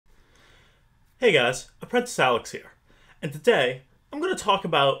Hey guys, Apprentice Alex here, and today I'm going to talk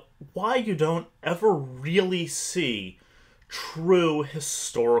about why you don't ever really see true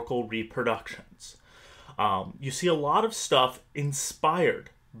historical reproductions. You see a lot of stuff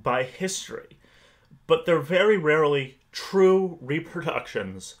inspired by history, but they're very rarely true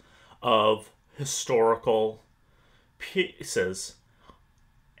reproductions of historical pieces,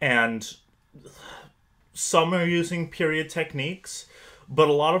 and some are using period techniques, but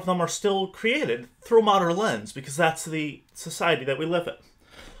a lot of them are still created through a modern lens because that's the society that we live in.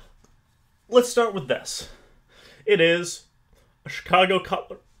 Let's start with this. It is a Chicago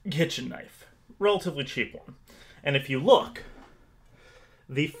Cutler kitchen knife, relatively cheap one. And if you look,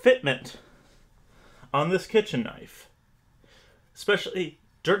 the fitment on this kitchen knife, especially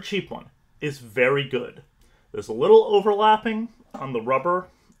dirt cheap one, is very good. There's a little overlapping on the rubber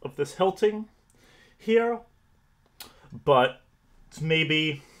of this hilting here, but it's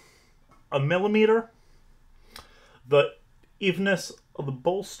maybe a millimeter. The evenness of the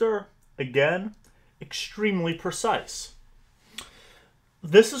bolster, again, extremely precise.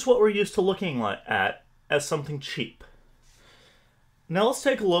 This is what we're used to looking at as something cheap. Now let's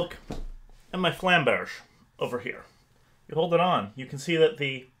take a look at my flamberge over here. You hold it on, you can see that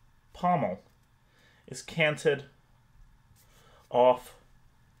the pommel is canted off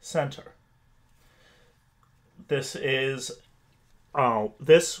center. This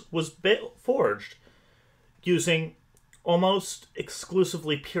was forged using almost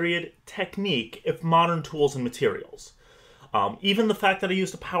exclusively period technique, if modern tools and materials. Even the fact that I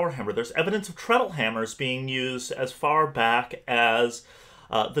used a power hammer, there's evidence of treadle hammers being used as far back as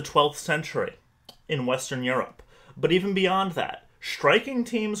the 12th century in Western Europe. But even beyond that, striking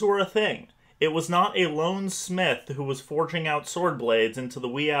teams were a thing. It was not a lone smith who was forging out sword blades into the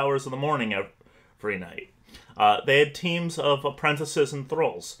wee hours of the morning every night. They had teams of apprentices and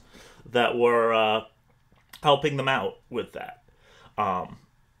thralls that were helping them out with that.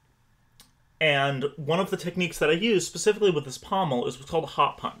 And one of the techniques that I used, specifically with this pommel, is what's called a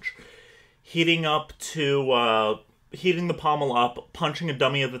hot punch. Heating the pommel up, punching a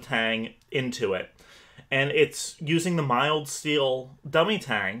dummy of the tang into it. And it's using the mild steel dummy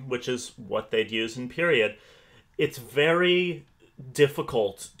tang, which is what they'd use in period. It's very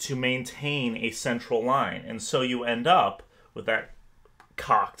difficult to maintain a central line, and so you end up with that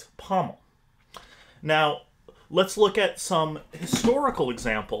cocked pommel. Now, let's look at some historical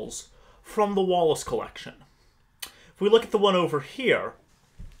examples from the Wallace collection. If we look at the one over here,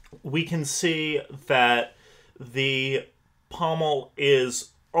 we can see that the pommel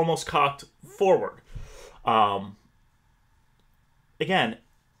is almost cocked forward. Again,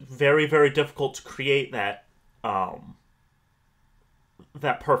 very, very difficult to create that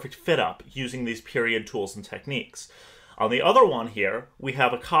perfect fit up using these period tools and techniques. On the other one here, we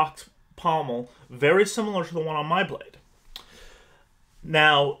have a cocked pommel very similar to the one on my blade.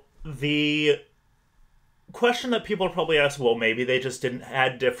 Now, the question that people are probably asking, well, maybe they just didn't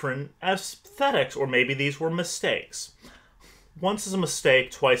add different aesthetics, or maybe these were mistakes. Once is a mistake,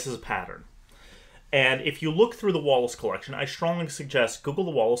 twice is a pattern. And if you look through the Wallace collection, I strongly suggest Google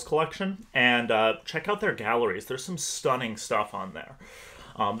the Wallace collection and check out their galleries. There's some stunning stuff on there.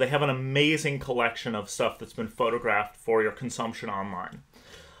 They have an amazing collection of stuff that's been photographed for your consumption online.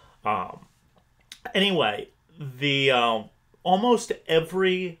 Anyway, almost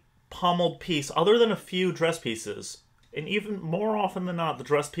every pommeled piece, other than a few dress pieces, and even more often than not, the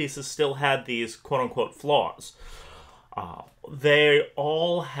dress pieces still had these quote-unquote flaws. They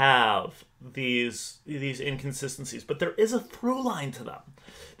all have these inconsistencies, but there is a through line to them.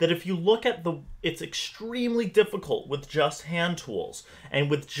 That if you look at it's extremely difficult with just hand tools and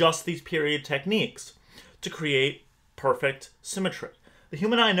with just these period techniques to create perfect symmetry. The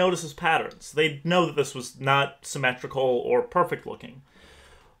human eye notices patterns. They know that this was not symmetrical or perfect looking.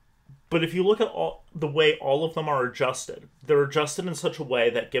 But if you look at the way all of them are adjusted, they're adjusted in such a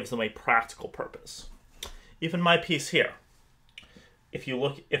way that gives them a practical purpose. Even my piece here.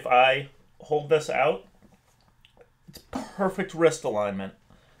 If I hold this out, it's perfect wrist alignment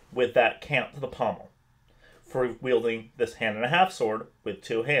with that cant to the pommel for wielding this hand-and-a-half sword with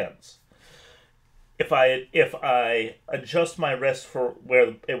two hands. If I adjust my wrist for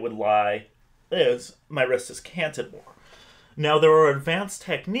where it would lie, my wrist is canted more. Now, there are advanced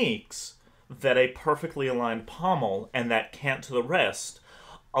techniques that a perfectly aligned pommel and that cant to the wrist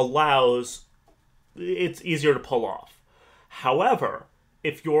allows. It's easier to pull off. However,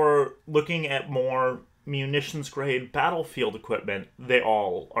 if you're looking at more munitions-grade battlefield equipment, they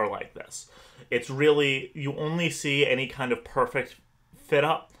all are like this. It's really, you only see any kind of perfect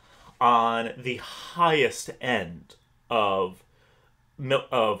fit-up on the highest end of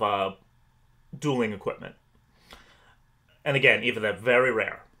dueling equipment. And again, even they're very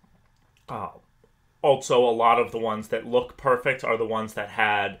rare. Also, a lot of the ones that look perfect are the ones that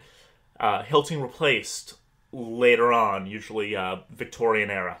had hilting replaced later on, usually Victorian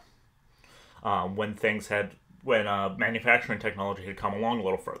era, when manufacturing technology had come along a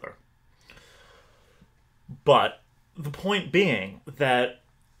little further. But the point being that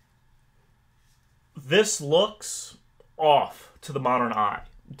this looks off to the modern eye,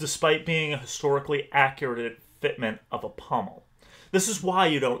 despite being a historically accurate fitment of a pommel. This is why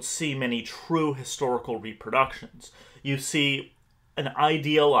you don't see many true historical reproductions. You see an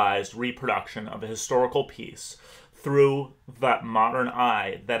idealized reproduction of a historical piece through that modern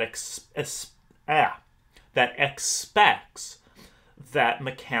eye that expects that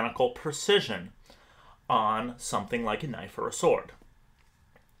mechanical precision on something like a knife or a sword.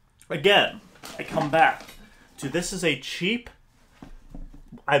 Again, I come back to this is a cheap,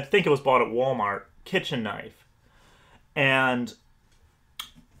 I think it was bought at Walmart, kitchen knife. And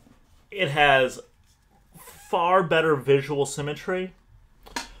it has far better visual symmetry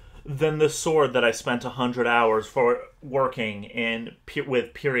than the sword that I spent 100 hours for working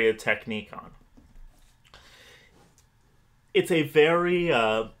with period technique on. It's a very,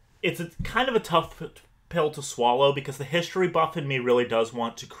 it's a kind of a tough pill to swallow because the history buff in me really does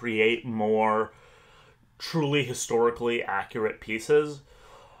want to create more truly historically accurate pieces.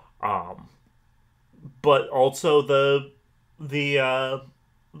 But also the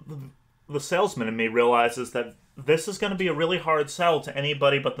salesman in me realizes that this is going to be a really hard sell to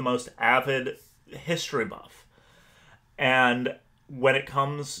anybody but the most avid history buff. And when it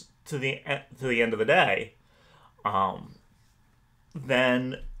comes to the end of the day,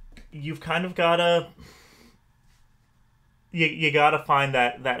 then you've kind of got to you got to find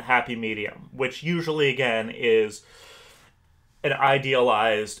that happy medium, which usually again is an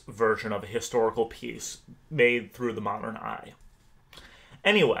idealized version of a historical piece made through the modern eye.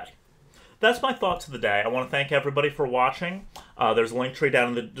 Anyway, that's my thoughts of the day. I want to thank everybody for watching. There's a link tree down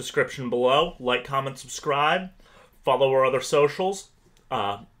in the description below. Like, comment, subscribe. Follow our other socials.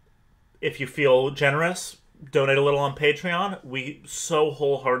 If you feel generous, donate a little on Patreon. We so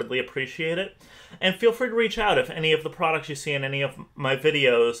wholeheartedly appreciate it. And feel free to reach out if any of the products you see in any of my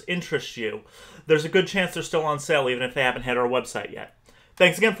videos interest you. There's a good chance they're still on sale, even if they haven't hit our website yet.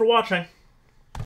 Thanks again for watching.